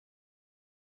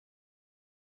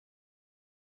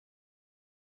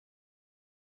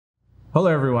Hello,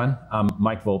 everyone. I'm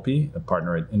Mike Volpi, a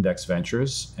partner at Index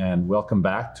Ventures, and welcome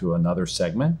back to another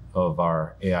segment of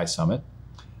our AI Summit.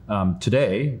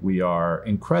 Today, we are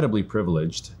incredibly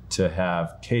privileged to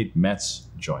have Cade Metz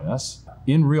join us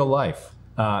in real life.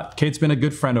 Cade's been a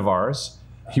good friend of ours.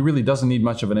 He really doesn't need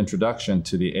much of an introduction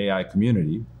to the AI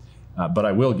community, but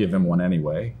I will give him one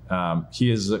anyway.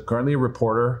 He is currently a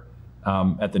reporter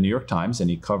at the New York Times, and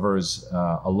he covers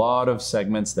a lot of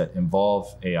segments that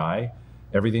involve AI.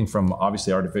 Everything from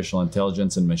obviously artificial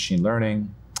intelligence and machine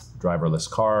learning, driverless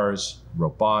cars,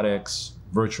 robotics,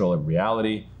 virtual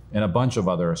reality, and a bunch of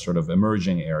other sort of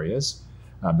emerging areas.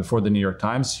 Before the New York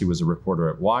Times, he was a reporter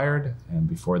at Wired, and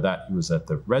before that, he was at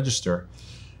the Register.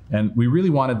 And we really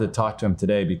wanted to talk to him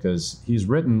today because he's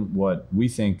written what we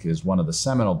think is one of the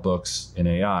seminal books in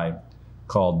AI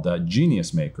called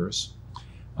Genius Makers,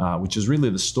 which is really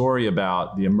the story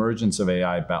about the emergence of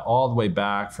AI all the way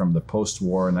back from the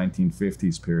post-war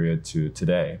 1950s period to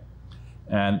today.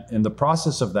 And in the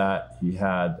process of that, he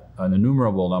had an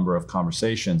innumerable number of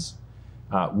conversations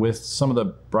with some of the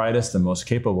brightest and most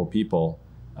capable people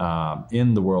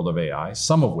in the world of AI,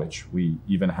 some of which we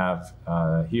even have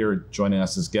here joining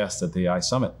us as guests at the AI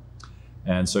Summit.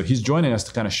 And so he's joining us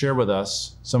to kind of share with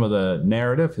us some of the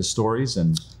narrative, his stories,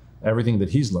 and everything that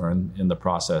he's learned in the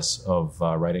process of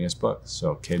writing his book.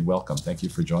 So, Cade, welcome. Thank you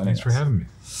for joining us. Thanks for having me.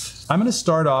 I'm going to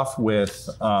start off with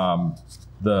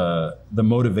the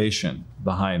motivation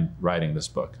behind writing this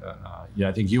book.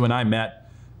 I think you and I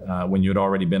met when you had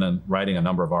already been writing a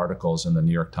number of articles in the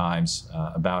New York Times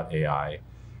about AI.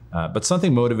 But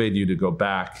something motivated you to go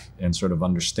back and sort of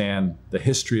understand the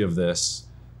history of this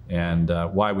and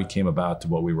why we came about to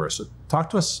what we were. So talk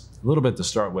to us a little bit to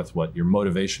start with what your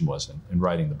motivation was in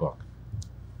writing the book.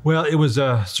 Well, it was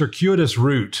a circuitous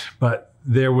route, but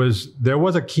there was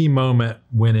a key moment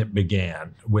when it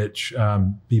began, which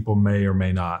people may or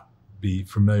may not be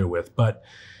familiar with. But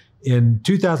in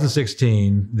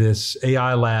 2016, this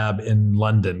AI lab in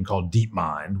London called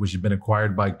DeepMind, which had been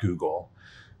acquired by Google,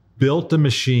 built a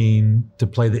machine to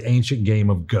play the ancient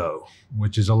game of Go,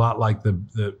 which is a lot like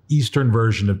the Eastern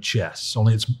version of chess,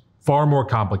 only it's far more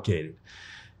complicated.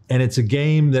 And it's a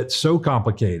game that's so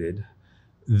complicated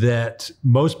that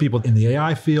most people in the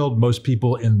AI field, most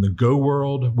people in the Go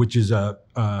world, which is a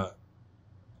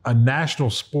national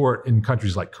sport in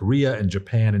countries like Korea and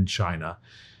Japan and China.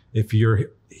 If you're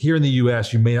here in the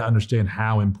US, you may not understand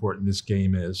how important this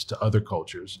game is to other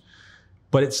cultures.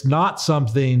 But it's not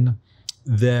something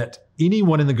that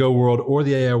anyone in the Go world or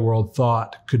the AI world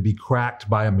thought could be cracked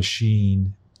by a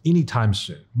machine anytime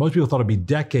soon. Most people thought it'd be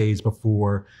decades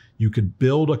before you could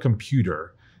build a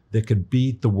computer that could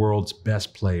beat the world's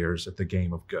best players at the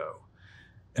game of Go.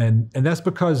 And that's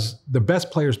because the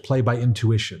best players play by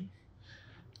intuition.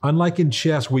 Unlike in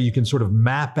chess, where you can sort of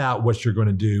map out what you're going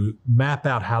to do, map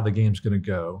out how the game's going to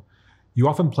go, you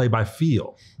often play by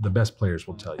feel, the best players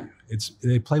will tell you.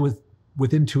 They play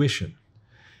with intuition.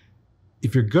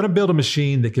 If you're going to build a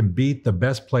machine that can beat the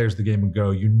best players at the game of Go,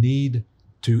 you need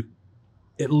to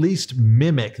at least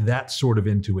mimic that sort of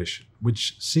intuition,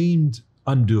 which seemed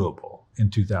undoable in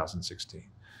 2016.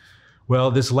 Well,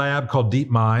 this lab called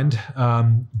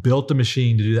DeepMind built a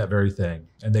machine to do that very thing.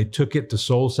 And they took it to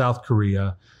Seoul, South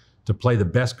Korea to play the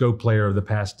best Go player of the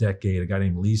past decade, a guy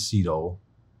named Lee Sedol.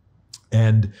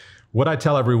 And what I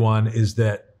tell everyone is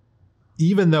that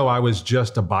even though I was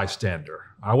just a bystander,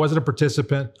 I wasn't a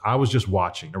participant, I was just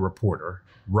watching, a reporter,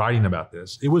 writing about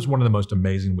this. It was one of the most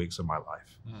amazing weeks of my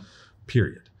life.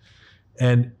 Period.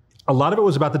 And a lot of it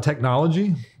was about the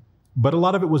technology, but a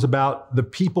lot of it was about the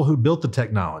people who built the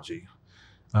technology.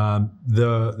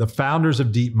 The founders of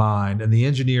DeepMind and the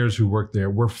engineers who worked there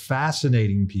were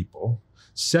fascinating people,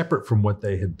 separate from what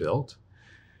they had built.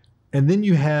 And then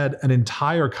you had an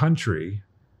entire country,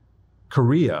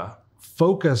 Korea,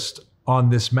 focused on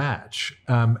this match.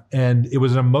 And it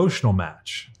was an emotional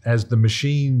match as the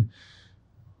machine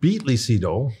beat Lee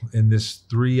Sedol in this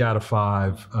 3 out of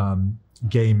 5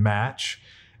 game match.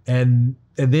 And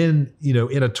then,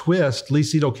 in a twist, Lee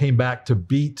Sedol came back to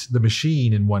beat the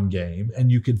machine in one game.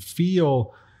 And you could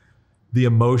feel the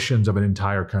emotions of an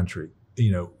entire country,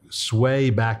 sway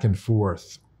back and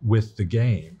forth with the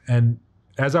game. And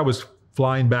as I was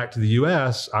flying back to the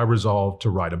US, I resolved to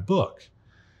write a book.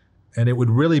 And it would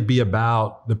really be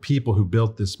about the people who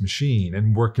built this machine.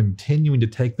 And we're continuing to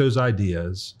take those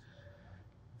ideas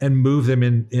and move them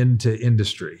into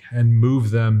industry and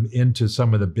move them into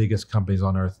some of the biggest companies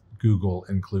on earth, Google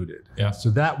included. Yeah. And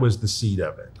so that was the seed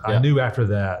of it. Yeah. I knew after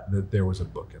that there was a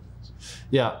book in this.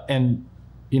 Yeah, and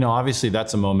obviously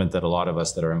that's a moment that a lot of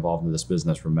us that are involved in this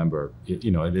business remember. It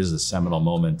is a seminal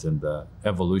moment in the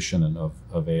evolution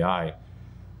of AI.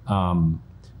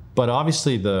 But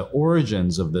obviously the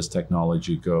origins of this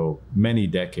technology go many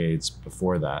decades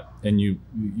before that. And you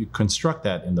construct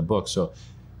that in the book. So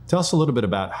tell us a little bit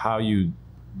about how you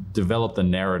developed the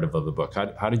narrative of the book.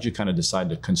 How did you kind of decide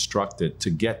to construct it to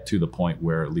get to the point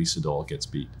where Lee Sedol gets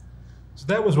beat? So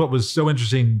that was what was so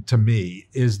interesting to me,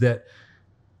 is that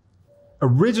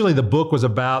originally the book was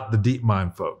about the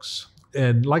DeepMind folks.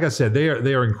 And like I said, they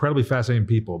are incredibly fascinating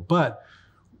people. But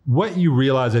what you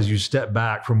realize as you step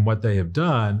back from what they have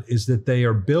done is that they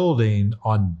are building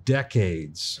on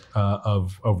decades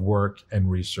of work and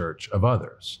research of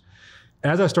others.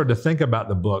 As I started to think about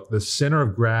the book, the center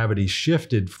of gravity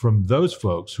shifted from those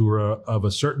folks who were of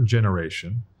a certain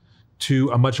generation to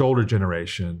a much older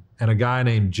generation, and a guy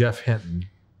named Jeff Hinton,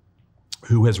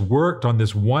 who has worked on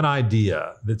this one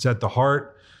idea that's at the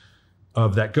heart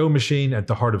of that Go machine, at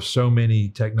the heart of so many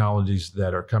technologies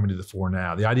that are coming to the fore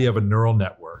now, the idea of a neural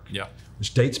network,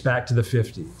 which dates back to the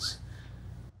 50s.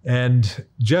 And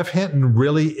Jeff Hinton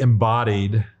really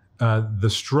embodied the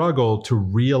struggle to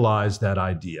realize that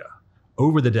idea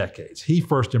over the decades. He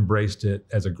first embraced it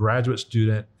as a graduate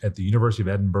student at the University of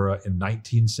Edinburgh in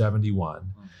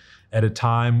 1971, at a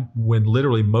time when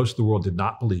literally most of the world did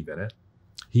not believe in it.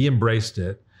 He embraced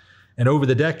it. And over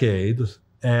the decades,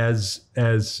 as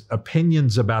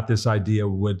opinions about this idea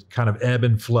would kind of ebb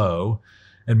and flow,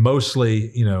 and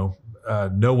mostly,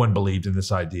 no one believed in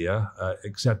this idea,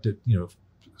 except at,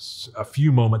 a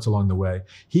few moments along the way,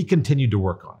 he continued to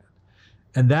work on it.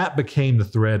 And that became the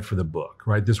thread for the book,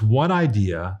 right? This one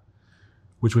idea,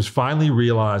 which was finally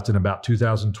realized in about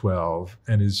 2012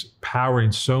 and is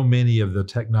powering so many of the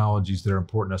technologies that are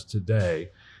important to us today,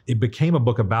 it became a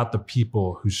book about the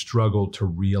people who struggled to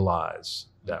realize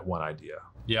that one idea.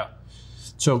 Yeah.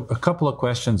 So a couple of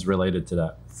questions related to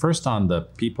that. First, on the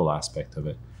people aspect of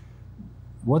it,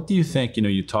 what do you think,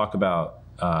 you talk about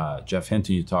Jeff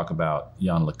Hinton, you talk about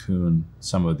Jan LeCun,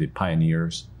 some of the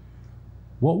pioneers.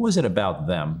 What was it about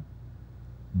them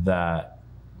that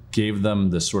gave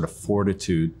them the sort of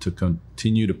fortitude to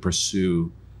continue to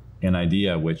pursue an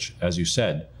idea which, as you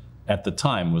said, at the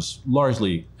time was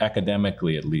largely,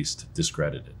 academically at least,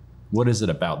 discredited? What is it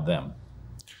about them?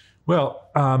 Well,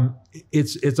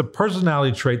 it's a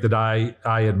personality trait that I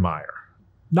admire.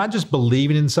 Not just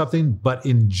believing in something, but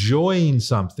enjoying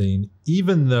something,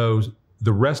 even though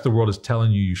the rest of the world is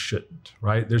telling you shouldn't,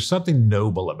 right? There's something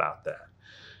noble about that.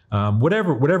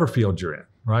 Whatever field you're in,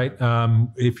 right?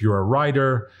 If you're a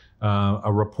writer,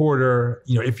 a reporter,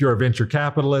 if you're a venture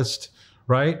capitalist,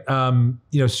 right?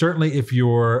 Certainly if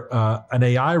you're an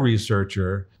AI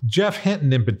researcher, Jeff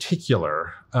Hinton in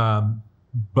particular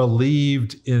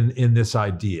believed in this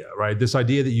idea, right? This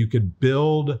idea that you could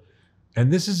build,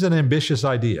 and this is an ambitious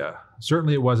idea,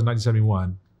 certainly it was in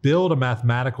 1971, build a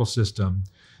mathematical system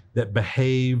that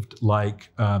behaved like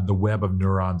the web of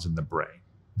neurons in the brain.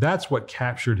 That's what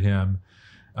captured him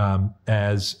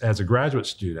as a graduate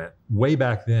student way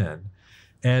back then.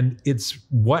 And it's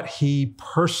what he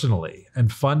personally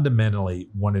and fundamentally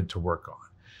wanted to work on.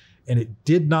 And it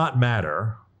did not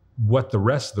matter what the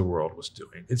rest of the world was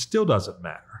doing. It still doesn't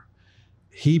matter.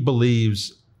 He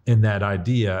believes in that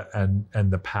idea and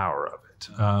the power of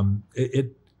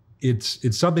it.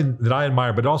 It's something that I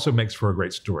admire, but it also makes for a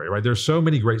great story, right? There's so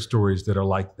many great stories that are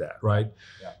like that, right?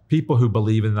 Yeah. People who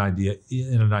believe in an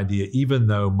idea, even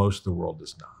though most of the world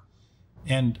does not.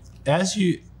 And as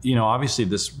obviously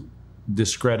this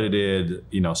discredited,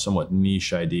 somewhat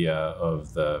niche idea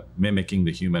of the mimicking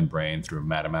the human brain through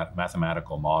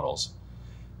mathematical models,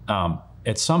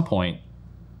 at some point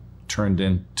turned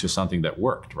into something that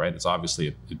worked, right? It's obviously,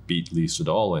 it beat Lee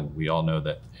Sedol, and we all know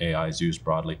that AI is used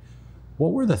broadly.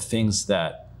 What were the things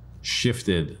that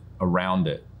shifted around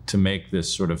it to make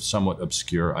this sort of somewhat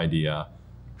obscure idea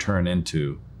turn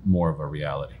into more of a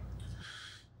reality?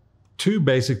 Two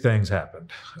basic things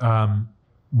happened.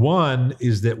 One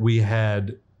is that we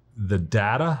had the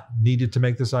data needed to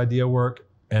make this idea work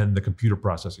and the computer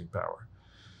processing power.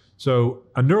 So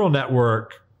a neural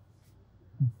network,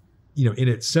 in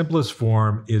its simplest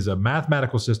form, is a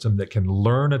mathematical system that can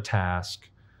learn a task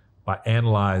by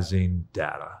analyzing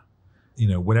data.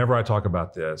 Whenever I talk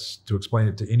about this, to explain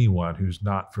it to anyone who's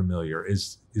not familiar,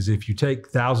 is if you take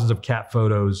thousands of cat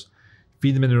photos,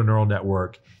 feed them into a neural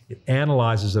network, it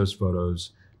analyzes those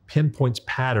photos, pinpoints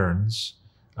patterns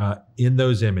in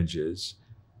those images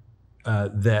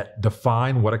that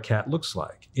define what a cat looks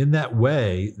like. In that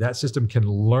way, that system can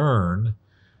learn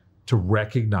to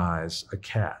recognize a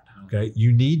cat. Okay,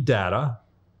 you need data.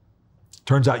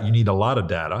 Turns out you need a lot of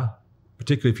data,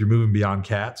 particularly if you're moving beyond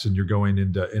cats and you're going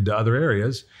into other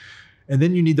areas. And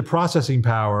then you need the processing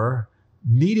power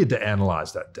needed to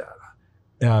analyze that data.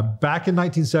 Back in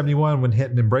 1971, when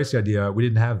Hinton embraced the idea, we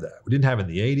didn't have that. We didn't have it in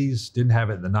the 80s, didn't have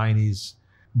it in the 90s.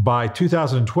 By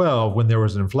 2012, when there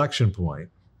was an inflection point,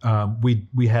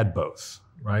 we had both,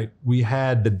 right? We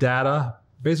had the data,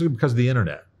 basically because of the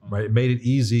internet, right? It made it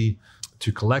easy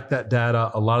to collect that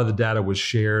data. A lot of the data was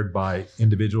shared by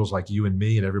individuals like you and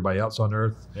me and everybody else on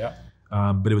Earth. Yeah.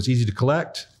 But it was easy to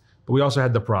collect, but we also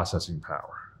had the processing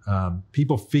power.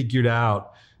 People figured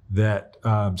out that,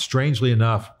 strangely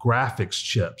enough, graphics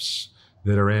chips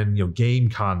that are in game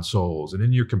consoles and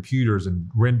in your computers and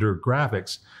render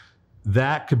graphics,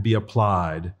 that could be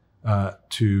applied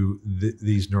to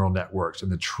these neural networks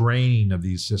and the training of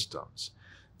these systems.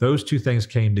 Those two things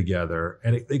came together,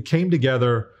 and it came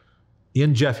together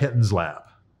in Jeff Hinton's lab.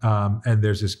 And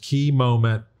there's this key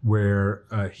moment where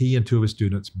he and two of his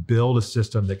students build a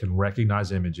system that can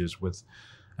recognize images with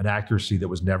an accuracy that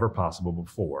was never possible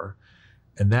before.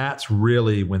 And that's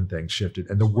really when things shifted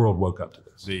and the world woke up to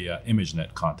this. The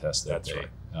ImageNet contest that they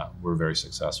were very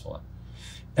successful in.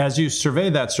 As you survey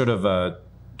that sort of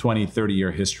 20,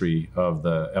 30-year history of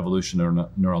the evolution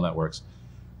of neural networks,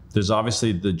 there's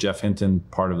obviously the Jeff Hinton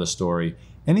part of the story.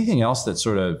 Anything else that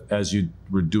sort of, as you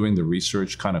were doing the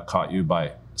research, kind of caught you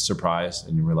by surprise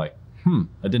and you were like, I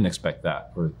didn't expect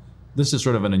that, or this is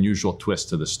sort of an unusual twist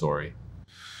to the story?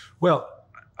 Well,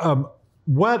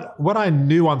 what I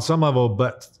knew on some level,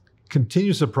 but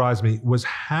continued to surprise me, was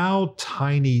how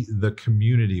tiny the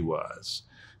community was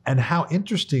and how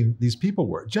interesting these people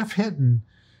were. Jeff Hinton,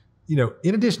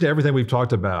 in addition to everything we've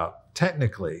talked about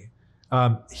technically,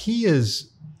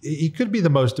 he could be the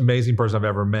most amazing person I've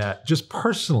ever met, just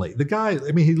personally. The guy,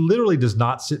 he literally does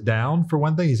not sit down, for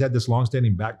one thing. He's had this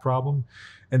longstanding back problem.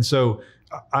 And so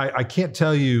I can't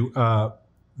tell you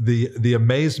the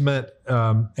amazement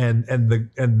and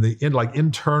the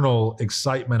internal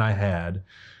excitement I had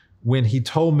when he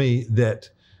told me that,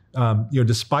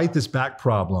 despite this back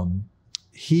problem,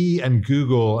 he and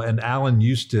Google and Alan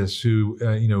Eustace, who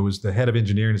was the head of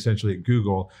engineering essentially at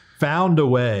Google, found a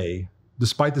way,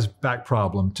 despite this back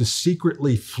problem, to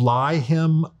secretly fly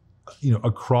him,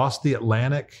 across the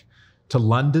Atlantic to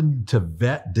London to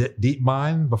vet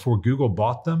DeepMind before Google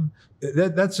bought them.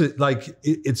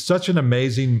 It's such an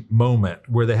amazing moment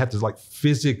where they have to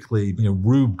physically,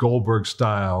 Rube Goldberg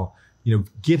style,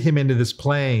 get him into this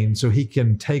plane so he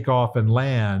can take off and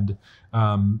land,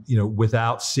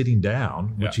 without sitting down,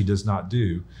 which he does not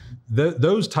do.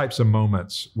 Those types of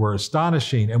moments were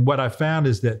astonishing. And what I found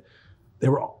is that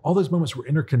all those moments were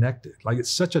interconnected.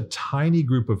 It's such a tiny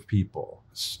group of people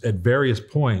at various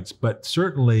points, but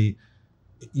certainly,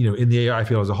 in the AI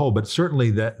field as a whole, but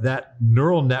certainly that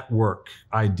neural network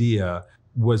idea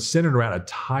was centered around a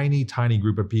tiny, tiny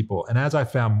group of people. And as I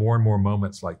found more and more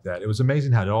moments like that, it was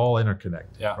amazing how it all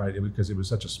interconnected, right? Because it was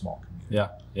such a small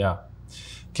community. Yeah.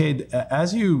 Cade,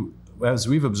 as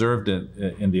we've observed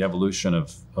in the evolution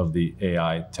of the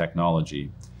AI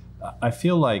technology, I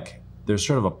feel like there's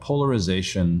sort of a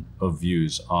polarization of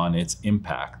views on its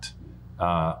impact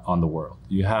on the world.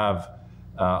 You have,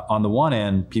 on the one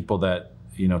end, people that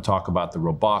talk about the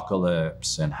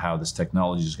robocalypse and how this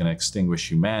technology is going to extinguish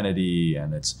humanity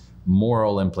and its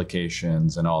moral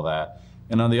implications and all that.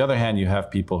 And on the other hand, you have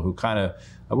people who kind of,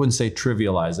 I wouldn't say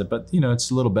trivialize it, but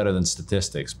it's a little better than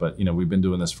statistics. But we've been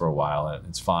doing this for a while and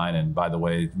it's fine. And by the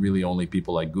way, really only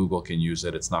people like Google can use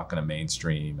it. It's not going to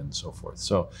mainstream and so forth.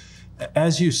 So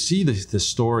as you see the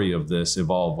story of this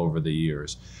evolve over the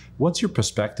years, what's your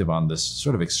perspective on this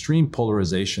sort of extreme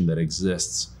polarization that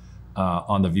exists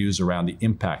on the views around the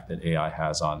impact that AI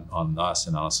has on us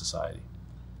and on society?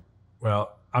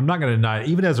 Well, I'm not going to deny it.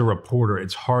 Even as a reporter,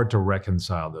 it's hard to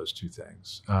reconcile those two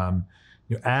things.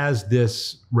 As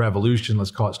this revolution,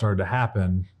 let's call it, started to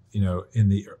happen, in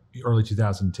the early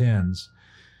 2010s,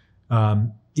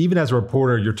 even as a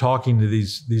reporter, you're talking to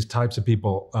these types of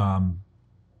people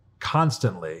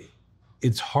constantly.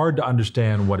 It's hard to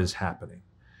understand what is happening.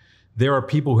 There are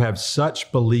people who have such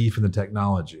belief in the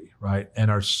technology, right, and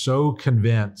are so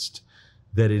convinced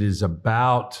that it is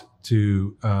about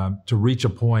to reach a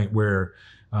point where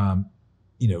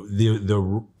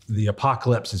the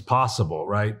apocalypse is possible,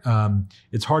 right?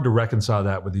 It's hard to reconcile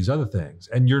that with these other things,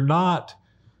 and you're not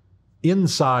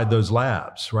inside those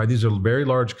labs, right? These are very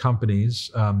large companies,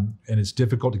 and it's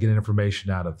difficult to get information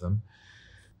out of them.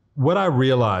 What I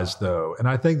realized, though, and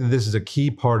I think that this is a key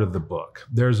part of the book,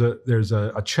 there's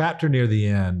a chapter near the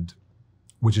end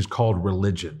which is called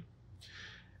Religion.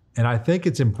 And I think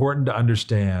it's important to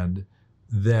understand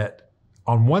that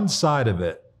on one side of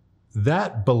it,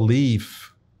 that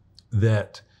belief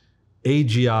that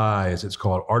AGI, as it's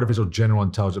called, artificial general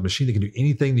intelligence, a machine that can do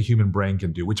anything the human brain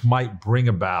can do, which might bring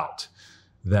about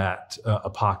that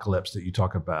apocalypse that you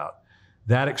talk about.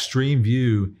 That extreme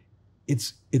view,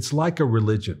 it's like a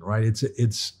religion, right?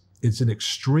 It's an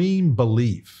extreme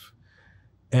belief,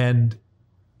 and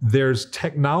there's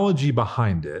technology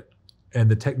behind it, and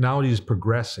the technology is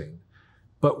progressing,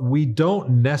 but we don't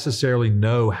necessarily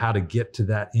know how to get to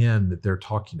that end that they're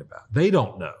talking about. They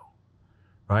don't know,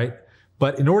 right?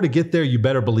 But in order to get there, you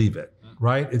better believe it,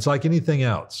 right? It's like anything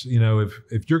else. You know,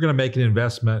 if you're going to make an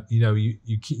investment, you know, you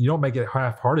don't make it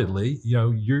half-heartedly. You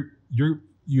know,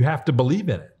 you have to believe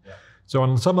in it. Yeah. So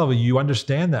on some level, you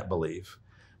understand that belief,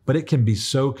 but it can be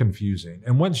so confusing.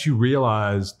 And once you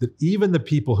realize that even the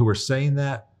people who are saying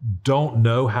that don't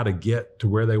know how to get to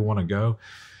where they want to go,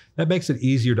 that makes it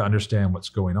easier to understand what's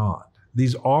going on.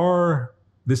 This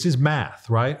is math,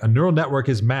 right? A neural network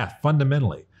is math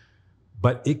fundamentally,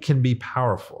 but it can be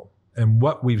powerful. And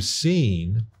what we've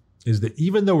seen is that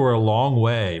even though we're a long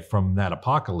way from that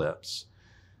apocalypse,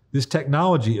 this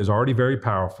technology is already very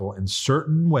powerful in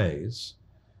certain ways.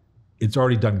 It's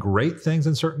already done great things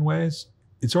in certain ways.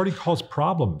 It's already caused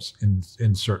problems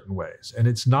in certain ways. And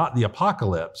it's not the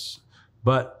apocalypse,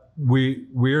 but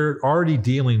we're already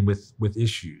dealing with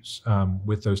issues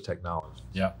with those technologies.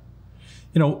 Yeah.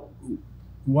 You know,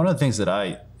 one of the things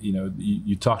that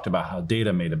you talked about how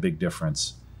data made a big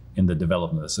difference in the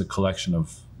development. It's a collection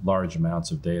of large amounts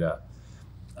of data.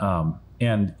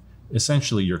 And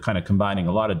essentially you're kind of combining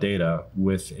a lot of data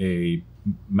with a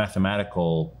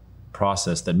mathematical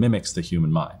process that mimics the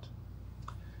human mind.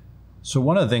 So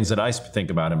one of the things that I think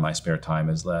about in my spare time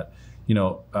is that, you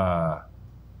know,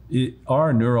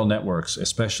 are neural networks,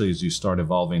 especially as you start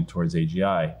evolving towards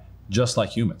AGI, just like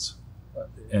humans?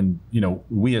 And, you know,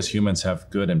 we as humans have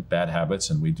good and bad habits,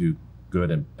 and we do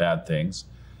good and bad things.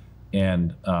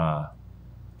 And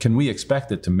can we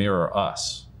expect it to mirror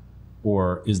us?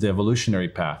 Or is the evolutionary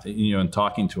path, you know, in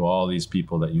talking to all these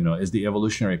people that you know, is the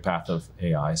evolutionary path of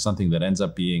AI something that ends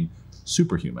up being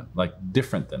superhuman, like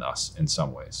different than us in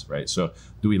some ways, right? So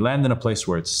do we land in a place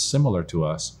where it's similar to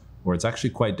us, or it's actually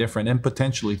quite different and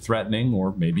potentially threatening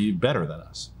or maybe better than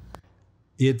us?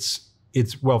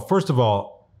 Well, first of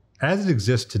all, as it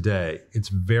exists today, it's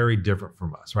very different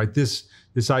from us, right? This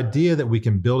idea that we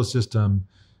can build a system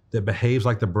that behaves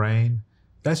like the brain,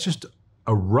 that's just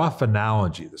a rough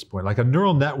analogy at this point. Like a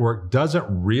neural network doesn't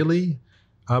really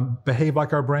behave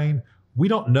like our brain. We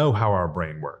don't know how our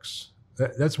brain works.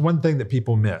 That's one thing that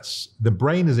people miss. The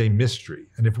brain is a mystery.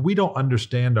 And if we don't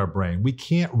understand our brain, we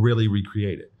can't really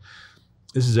recreate it.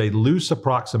 This is a loose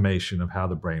approximation of how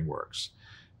the brain works.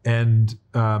 And,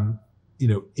 you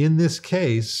know, in this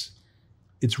case,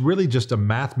 it's really just a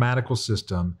mathematical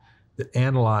system that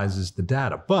analyzes the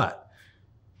data. But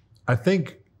I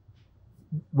think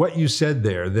what you said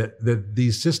there, that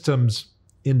these systems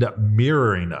end up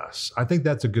mirroring us, I think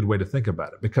that's a good way to think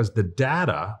about it, because the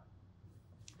data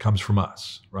comes from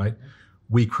us, right?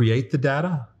 We create the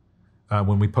data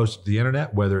when we post it to the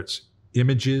internet, whether it's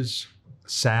images,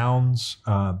 sounds,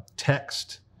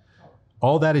 text,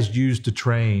 all that is used to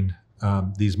train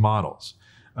these models.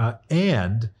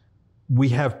 And we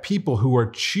have people who are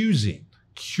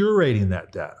curating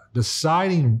that data,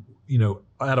 deciding, you know,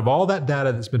 out of all that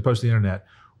data that's been posted to the internet,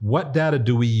 what data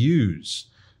do we use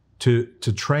to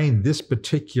train this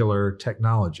particular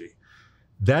technology?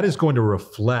 That is going to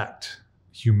reflect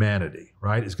humanity,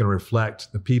 right? It's going to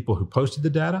reflect the people who posted the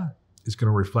data. It's going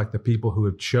to reflect the people who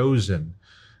have chosen,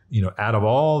 you know, out of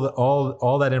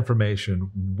all that information,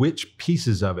 which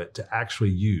pieces of it to actually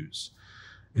use.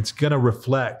 It's going to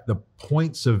reflect the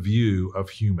points of view of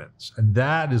humans, and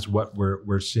that is what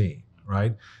we're seeing,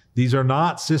 right? These are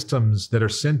not systems that are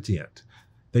sentient.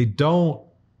 In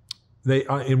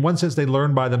one sense, they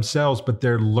learn by themselves, but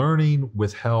they're learning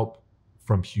with help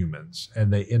from humans,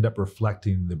 and they end up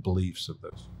reflecting the beliefs of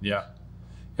those. Yeah.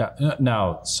 Yeah.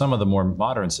 Now, some of the more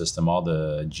modern system, all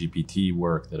the GPT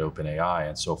work that OpenAI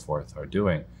and so forth are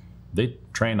doing, they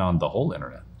train on the whole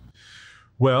internet.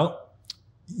 Well,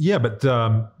 yeah, but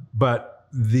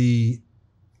the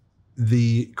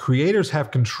creators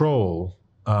have control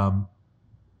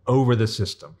over the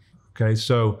system. Okay,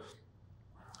 so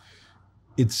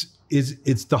it's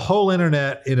the whole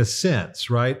internet in a sense,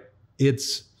 right?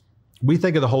 We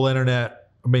think of the whole internet.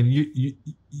 I mean,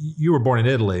 you were born in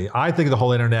Italy. I think of the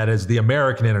whole internet as the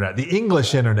American internet, the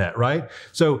English internet, right?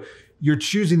 So you're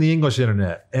choosing the English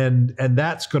internet, and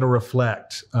that's going to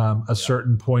reflect a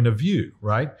certain point of view,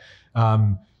 right?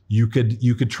 You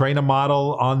could train a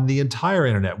model on the entire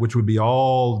internet, which would be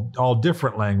all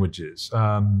different languages.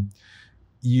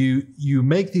 You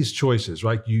make these choices,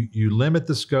 right? You limit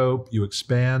the scope, you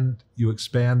expand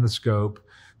the scope.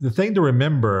 the thing to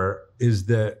remember is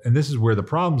that, and this is where the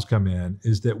problems come in,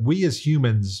 is that we as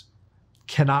humans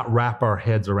cannot wrap our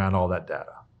heads around all that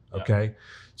data. Okay. Yeah.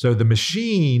 So the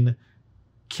machine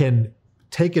can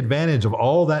take advantage of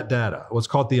all that data, what's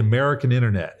called the American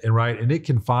internet, and it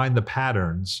can find the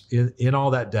patterns in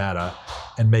all that data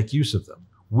and make use of them.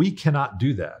 We cannot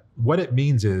do that. What it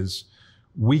means is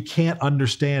we can't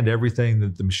understand everything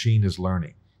that the machine is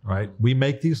learning, right? We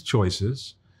make these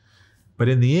choices, but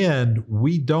in the end,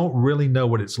 we don't really know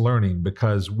what it's learning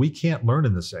because we can't learn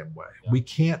in the same way. Yeah. We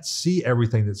can't see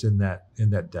everything that's in that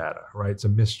data, right? It's a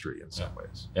mystery in some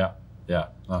ways. Yeah.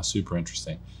 Oh, super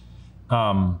interesting.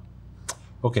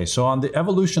 Okay, so on the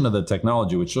evolution of the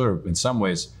technology, which sort of in some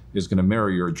ways is going to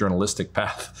mirror your journalistic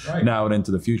path now and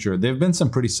into the future, there have been some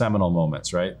pretty seminal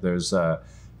moments, right? There's, the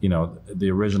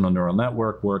original neural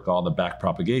network work, all the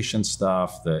backpropagation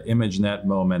stuff, the ImageNet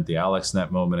moment, the AlexNet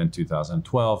moment in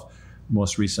 2012.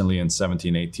 Most recently in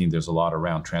 1718, there's a lot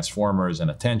around transformers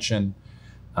and attention,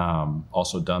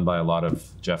 also done by a lot of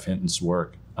Jeff Hinton's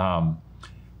work.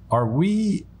 Are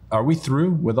we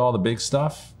through with all the big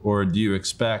stuff, or do you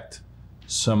expect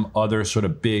some other sort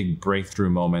of big breakthrough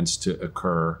moments to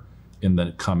occur in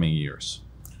the coming years?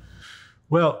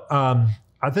 Well,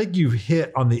 I think you've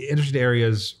hit on the interesting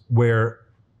areas where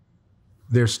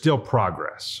there's still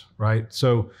progress, right?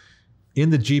 So in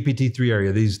the GPT-3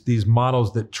 area, these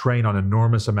models that train on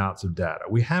enormous amounts of data,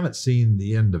 we haven't seen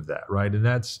the end of that, right? And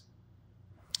that's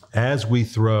as we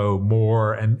throw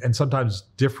more and sometimes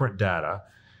different data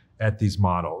at these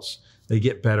models, they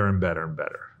get better and better and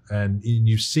better. And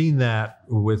you've seen that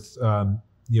with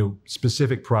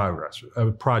specific projects.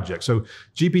 So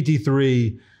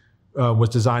GPT-3 was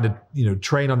designed to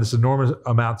train on this enormous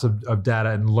amounts of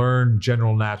data and learn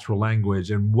general natural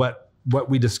language. And what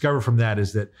we discover from that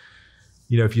is that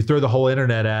if you throw the whole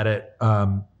internet at it,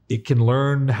 it can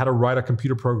learn how to write a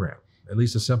computer program, at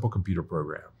least a simple computer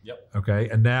program. Yep. Okay.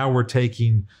 And now we're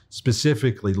taking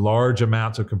specifically large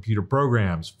amounts of computer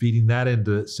programs, feeding that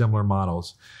into similar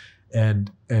models,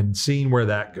 and seeing where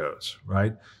that goes,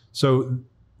 right? So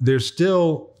there's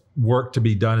still work to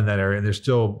be done in that area, and there's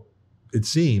still, it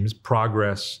seems,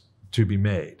 progress to be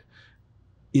made.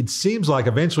 It seems like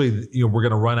eventually, we're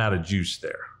going to run out of juice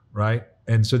there, right?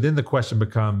 And so then the question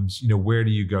becomes, where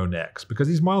do you go next? Because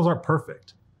these models aren't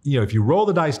perfect. If you roll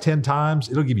the dice 10 times,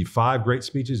 it'll give you 5 great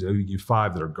speeches. It'll give you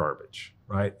 5 that are garbage,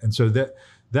 right? And so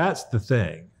that's the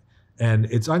thing. And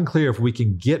it's unclear if we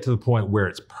can get to the point where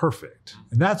it's perfect.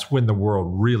 And that's when the world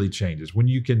really changes. When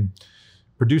you can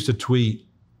produce a tweet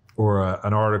or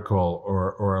an article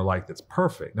or a like that's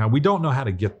perfect. Now, we don't know how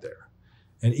to get there.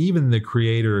 And even the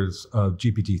creators of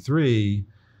GPT-3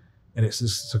 and its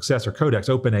successor Codex,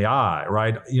 OpenAI,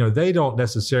 right? They don't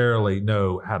necessarily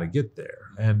know how to get there.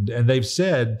 And they've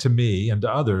said to me and to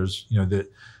others, that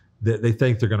they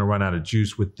think they're going to run out of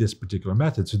juice with this particular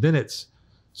method.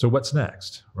 So what's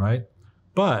next, right?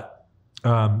 But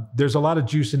there's a lot of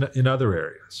juice in other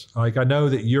areas. Like I know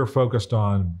that you're focused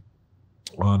on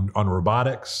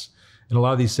robotics, and a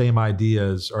lot of these same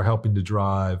ideas are helping to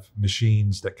drive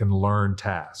machines that can learn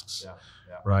tasks,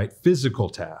 right? Physical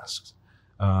tasks,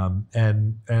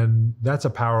 and that's a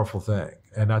powerful thing.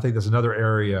 And I think that's another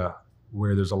area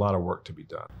where there's a lot of work to be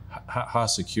done. How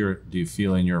secure do you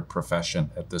feel in your profession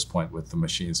at this point with the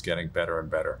machines getting better and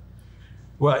better?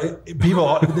 Well,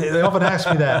 people they often ask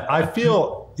me that. I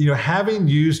feel, having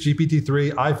used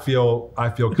GPT-3, I feel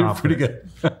confident. You're pretty good.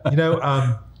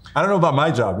 I don't know about my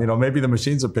job. Maybe the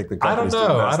machines will pick the companies.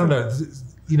 I don't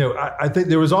know. I think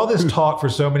there was all this talk for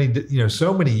so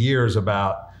many years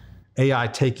about AI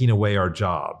taking away our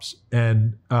jobs,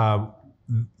 and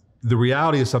the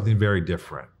reality is something very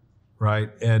different, right?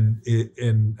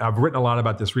 And I've written a lot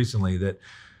about this recently, that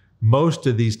most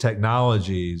of these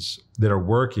technologies that are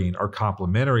working are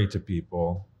complementary to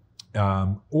people,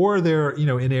 or they're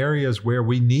in areas where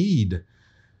we need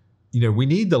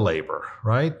the labor,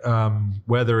 right?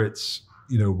 Whether it's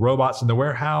robots in the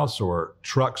warehouse or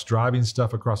trucks driving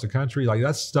stuff across the country, like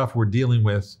that's stuff we're dealing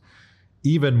with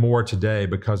even more today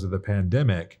because of the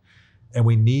pandemic, and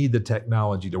we need the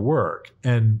technology to work.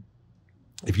 And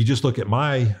if you just look at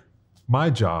my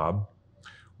job,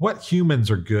 what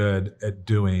humans are good at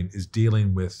doing is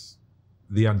dealing with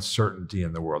the uncertainty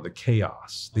in the world, the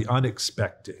chaos, the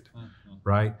unexpected,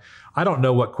 right? I don't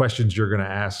know what questions you're going to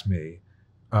ask me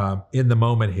in the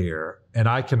moment here, and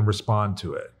I can respond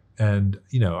to it. And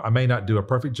I may not do a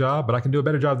perfect job, but I can do a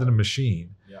better job than a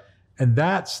machine. Yeah. And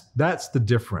that's the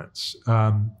difference.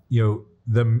 The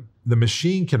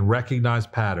machine can recognize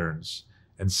patterns,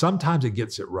 and sometimes it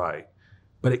gets it right.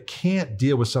 but it can't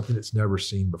deal with something it's never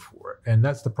seen before. And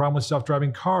that's the problem with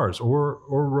self-driving cars or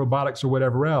robotics or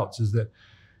whatever else, is that,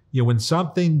 when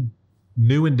something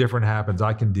new and different happens,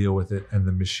 I can deal with it and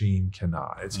the machine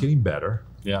cannot. It's getting better.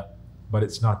 Yeah. But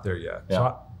it's not there yet. Yeah.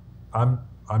 So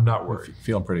I'm not worried.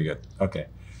 Feeling pretty good. Okay.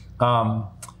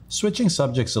 Switching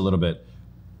subjects a little bit.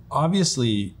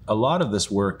 Obviously, a lot of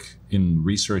this work in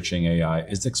researching AI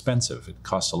is expensive. It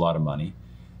costs a lot of money,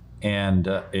 and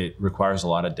it requires a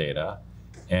lot of data.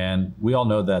 And we all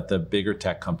know that the bigger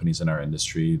tech companies in our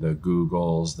industry, the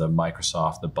Googles, the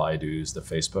Microsoft, the Baidus, the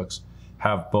Facebooks,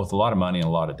 have both a lot of money and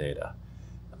a lot of data.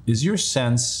 Is your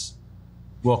sense,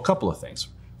 well, a couple of things.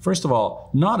 First of all,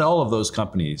 not all of those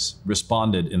companies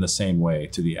responded in the same way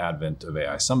to the advent of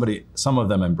AI. Some of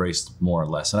them embraced more or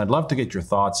less. And I'd love to get your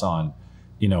thoughts on,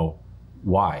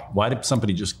 why? Why did some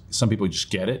people just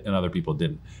get it and other people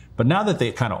didn't? But now that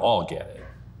they kind of all get it,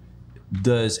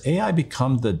 does AI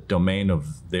become the domain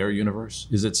of their universe?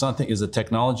 Is it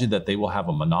technology that they will have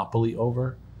a monopoly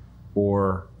over?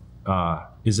 Or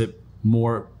is it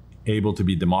more able to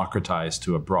be democratized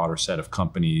to a broader set of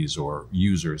companies or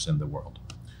users in the world?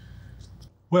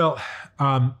 Well,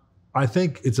 I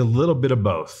think it's a little bit of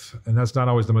both, and that's not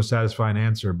always the most satisfying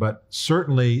answer, but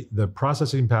certainly the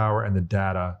processing power and the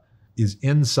data is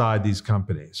inside these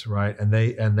companies, right? And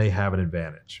they have an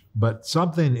advantage. But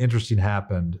something interesting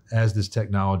happened as this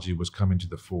technology was coming to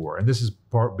the fore, and this is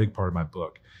big part of my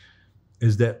book,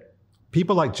 is that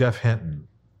people like Jeff Hinton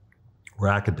were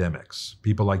academics.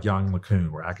 People like Yang LeCun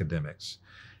were academics,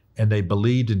 and they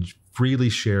believed in freely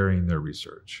sharing their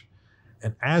research.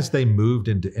 And as they moved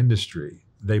into industry,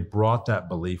 they brought that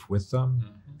belief with them.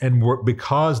 And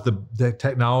because the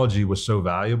technology was so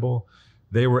valuable,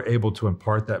 they were able to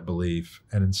impart that belief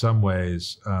and in some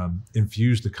ways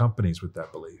infuse the companies with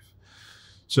that belief.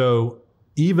 So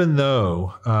even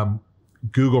though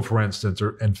Google, for instance,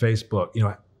 and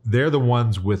Facebook, they're the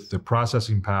ones with the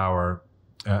processing power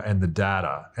and the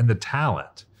data and the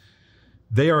talent,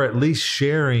 they are at least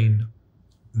sharing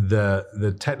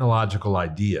the technological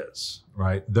ideas,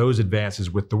 right? Those advances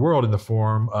with the world in the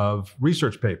form of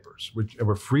research papers, which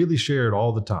were freely shared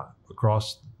all the time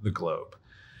across the globe.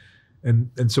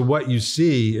 And so what you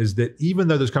see is that even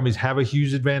though those companies have a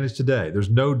huge advantage today, there's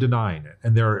no denying it,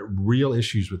 and there are real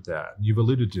issues with that. You've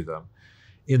alluded to them.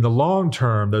 In the long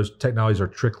term, those technologies are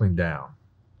trickling down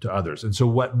to others. And so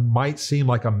what might seem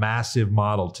like a massive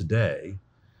model today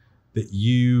that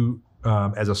you,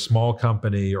 as a small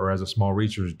company or as a small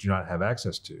researcher, do not have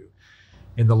access to,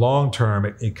 in the long term,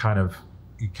 it kind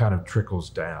of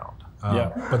trickles down.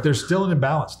 But there's still an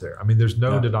imbalance there. I mean, there's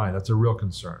no denying that's a real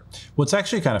concern. What's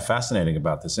actually kind of fascinating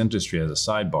about this industry as a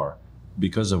sidebar,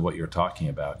 because of what you're talking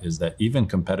about, is that even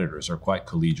competitors are quite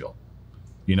collegial.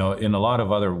 In a lot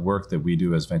of other work that we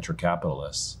do as venture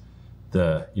capitalists,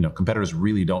 the competitors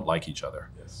really don't like each other.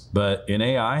 Yes. But in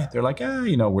AI, they're like,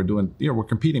 we're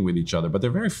competing with each other, but they're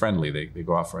very friendly. They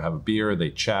go out have a beer, they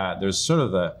chat. There's sort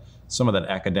of some of that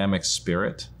academic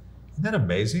spirit. Isn't that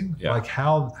amazing? Yeah. Like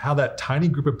how that tiny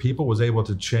group of people was able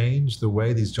to change the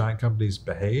way these giant companies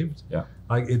behaved. Yeah.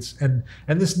 Like and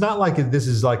it's not like this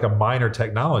is like a minor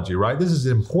technology, right? This is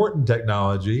important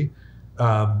technology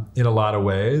in a lot of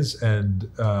ways, and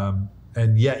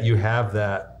yet you have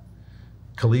that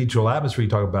collegial atmosphere you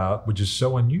talk about, which is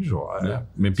so unusual. Yeah. I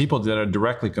mean, people that are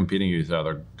directly competing with each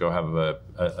other go have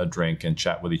a drink and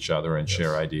chat with each other and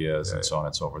share ideas and so on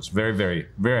and so forth. It's very, very,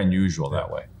 very unusual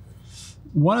that way.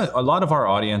 A lot of our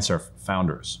audience are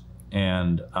founders,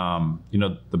 and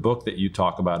the book that you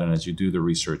talk about, and as you do the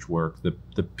research work,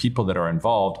 the people that are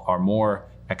involved are more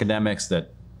academics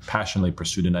that passionately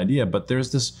pursued an idea, but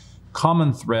there's this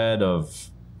common thread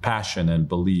of passion and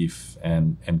belief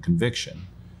and conviction,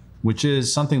 which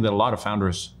is something that a lot of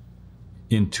founders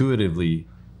intuitively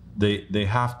they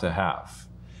have to have.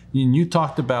 And you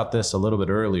talked about this a little bit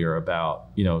earlier about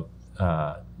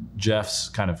Jeff's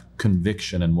kind of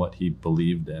conviction and what he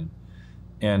believed in.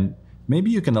 And maybe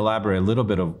you can elaborate a little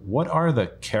bit of what are the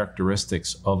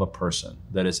characteristics of a person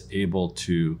that is able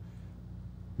to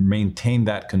maintain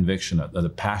that conviction, the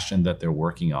passion that they're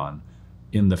working on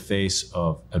in the face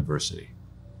of adversity?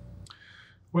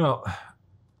 Well,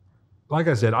 like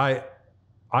I said, I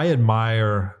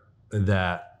admire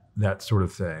that sort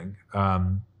of thing.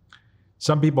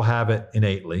 Some people have it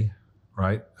innately,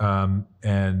 right?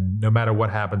 And no matter what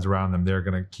happens around them, they're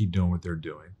going to keep doing what they're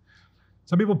doing.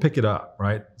 Some people pick it up,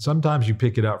 right? Sometimes you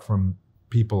pick it up from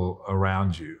people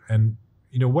around you. And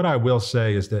what I will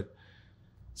say is that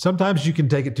sometimes you can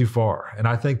take it too far, and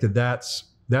I think that's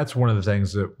one of the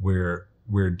things that we're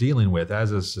dealing with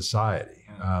as a society.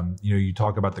 You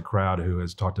talk about the crowd who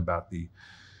has talked about the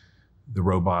the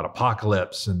robot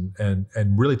apocalypse and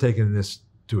really taking this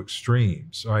to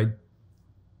extremes, right?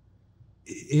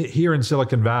 Here in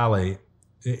Silicon Valley,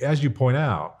 as you point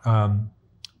out,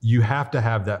 you have to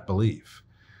have that belief.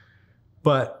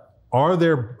 But are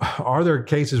there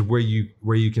cases where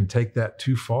you can take that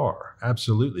too far?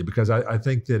 Absolutely, because I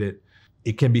think that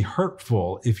it can be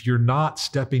hurtful if you're not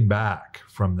stepping back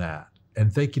from that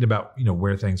and thinking about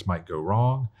where things might go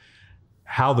wrong,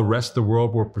 how the rest of the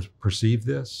world will perceive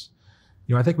this.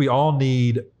 I think we all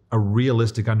need a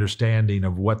realistic understanding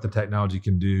of what the technology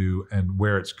can do and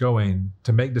where it's going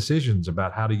to make decisions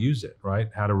about how to use it, right?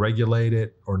 How to regulate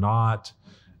it or not,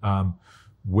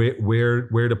 where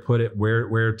to put it,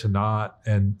 where to not,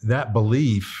 and that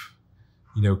belief,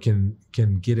 can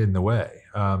get in the way.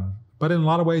 But in a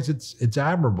lot of ways, it's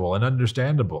admirable and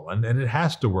understandable, and it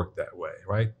has to work that way,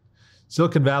 right?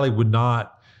 Silicon Valley would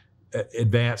not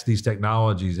advance these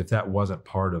technologies if that wasn't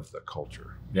part of the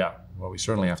culture. Yeah, well, we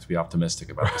certainly have to be optimistic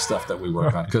about the stuff that we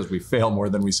work on, because we fail more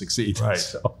than we succeed. Right.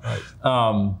 So,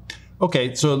 right.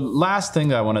 Okay, so last thing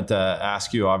that I wanted to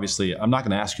ask you, obviously, I'm not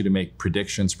going to ask you to make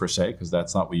predictions per se, because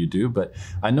that's not what you do, but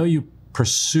I know you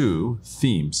pursue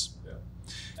themes. Yeah.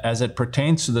 As it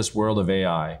pertains to this world of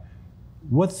AI,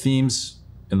 what themes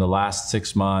in the last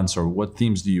 6 months, or what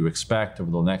themes do you expect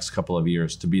over the next couple of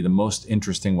years to be the most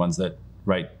interesting ones that,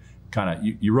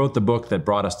 you wrote the book that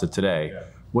brought us to today. Yeah.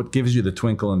 What gives you the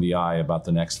twinkle in the eye about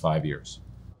the next 5 years?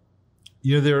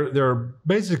 There are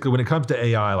basically, when it comes to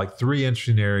AI, like 3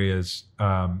 interesting areas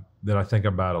that I think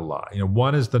about a lot.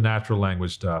 One is the natural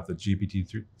language stuff, the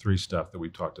GPT-3 stuff that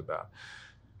we've talked about.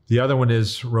 The other one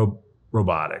is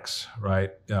robotics,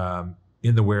 right?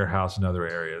 In the warehouse and other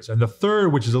areas. And the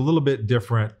third, which is a little bit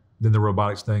different than the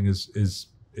robotics thing, is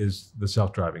the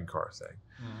self-driving car thing.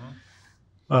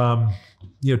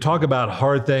 Mm-hmm. Talk about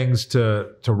hard things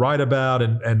to write about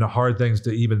and the hard things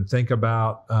to even think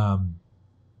about.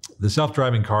 The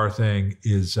self-driving car thing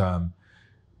is,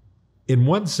 in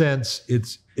one sense,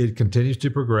 it continues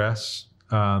to progress.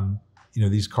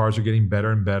 These cars are getting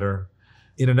better and better.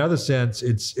 In another sense,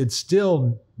 it's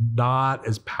still not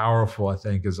as powerful, I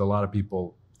think, as a lot of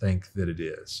people think that it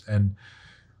is. And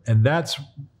that's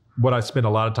what I spend a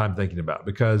lot of time thinking about,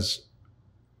 because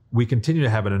we continue to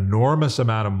have an enormous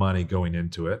amount of money going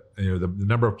into it. The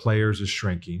number of players is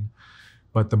shrinking,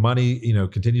 but the money,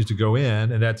 continues to go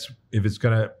in, and that's, if it's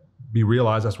going to be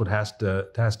realized, that's what has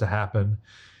to happen.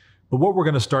 But what we're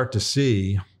going to start to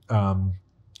see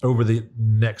over the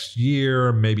next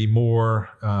year, maybe more,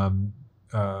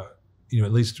 at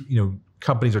least,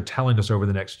 companies are telling us over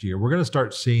the next year, we're going to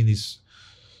start seeing these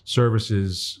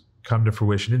services come to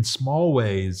fruition in small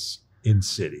ways in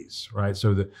cities, right?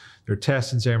 So there are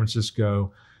tests in San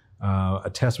Francisco.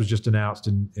 A test was just announced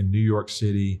in New York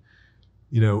City.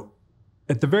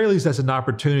 At the very least, that's an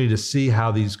opportunity to see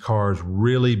how these cars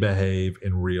really behave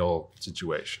in real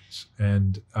situations.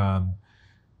 And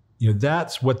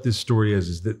that's what this story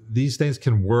is that these things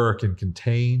can work in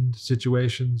contained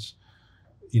situations.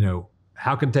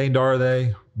 How contained are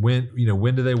they? When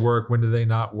do they work? When do they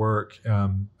not work?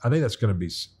 I think that's going to be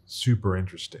super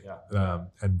interesting. Yeah.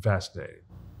 And fascinating.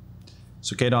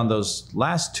 So, Cade, on those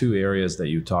last 2 areas that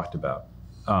you talked about,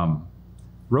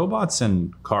 robots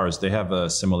and cars, they have a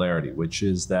similarity, which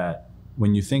is that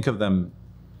when you think of them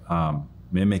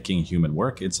mimicking human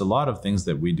work, it's a lot of things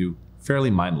that we do fairly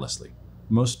mindlessly.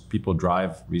 Most people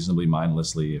drive reasonably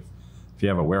mindlessly. If you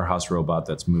have a warehouse robot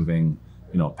that's moving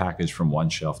a package from one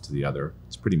shelf to the other,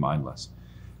 it's pretty mindless.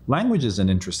 Language is an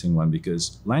interesting one,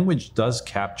 because language does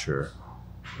capture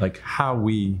how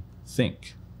we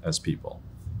think as people,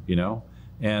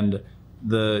 and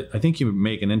I think you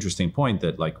make an interesting point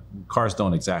that cars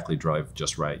don't exactly drive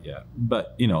just right yet.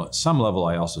 But, at some level,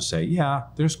 I also say, yeah,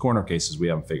 there's corner cases we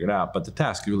haven't figured out, but the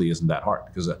task really isn't that hard,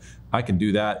 because I can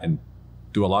do that and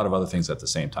do a lot of other things at the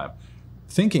same time.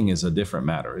 Thinking is a different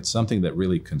matter. It's something that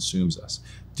really consumes us.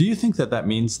 Do you think that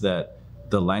means that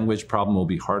the language problem will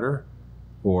be harder,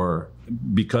 or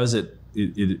because it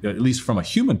at least from a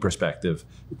human perspective,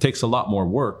 it takes a lot more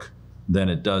work than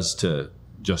it does to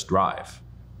just drive?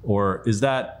 Or is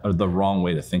that the wrong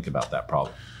way to think about that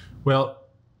problem? Well,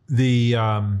 if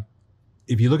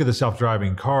you look at the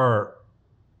self-driving car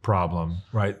problem,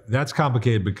 right, that's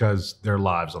complicated because there are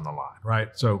lives on the line, right?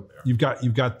 So you've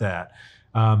got that.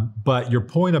 But your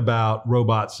point about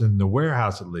robots in the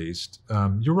warehouse, at least,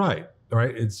 you're right.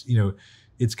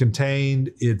 It's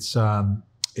contained.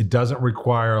 It doesn't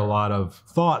require a lot of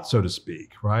thought, so to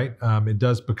speak, right? It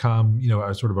does become,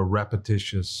 a sort of a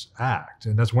repetitious act,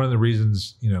 and that's one of the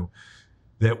reasons,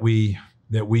 that we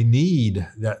that we need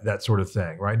that sort of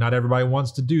thing, right? Not everybody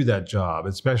wants to do that job,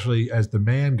 especially as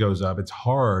demand goes up. It's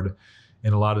hard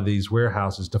in a lot of these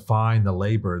warehouses to find the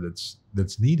labor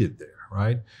that's needed there,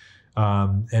 right?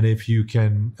 And if you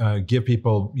can give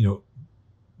people,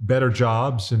 better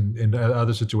jobs in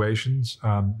other situations,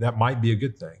 that might be a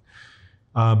good thing.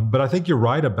 But I think you're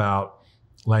right about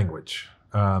language.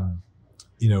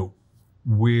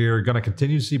 We're going to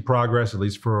continue to see progress, at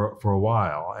least for a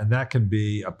while, and that can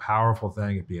be a powerful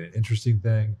thing. It'd be an interesting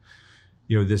thing.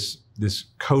 This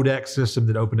codex system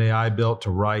that OpenAI built to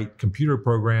write computer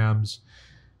programs,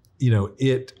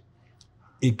 it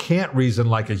can't reason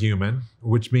like a human,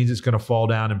 which means it's going to fall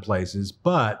down in places.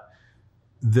 But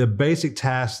the basic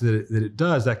tasks that it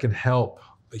does, that can help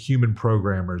human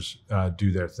programmers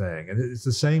do their thing. And it's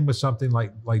the same with something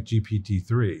like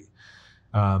GPT-3.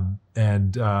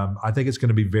 I think it's going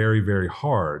to be very, very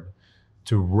hard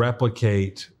to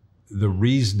replicate the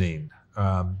reasoning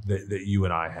that you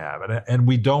and I have. And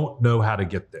we don't know how to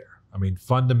get there. I mean,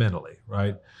 fundamentally,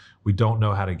 right? We don't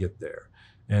know how to get there.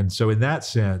 And so in that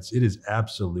sense, it is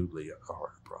absolutely a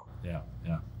hard problem. Yeah.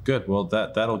 Good. Well,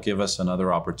 that'll give us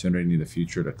another opportunity in the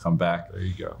future to come back There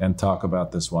you go. and talk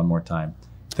about this one more time.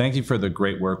 Thank you for the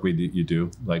great work you do.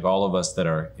 Like all of us that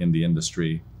are in the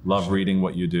industry, love reading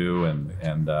what you do, and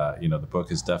the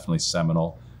book is definitely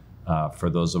seminal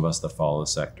for those of us that follow the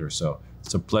sector. So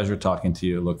it's a pleasure talking to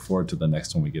you. Look forward to the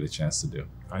next one we get a chance to do.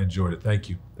 I enjoyed it. Thank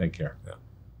you. Take care. Yeah.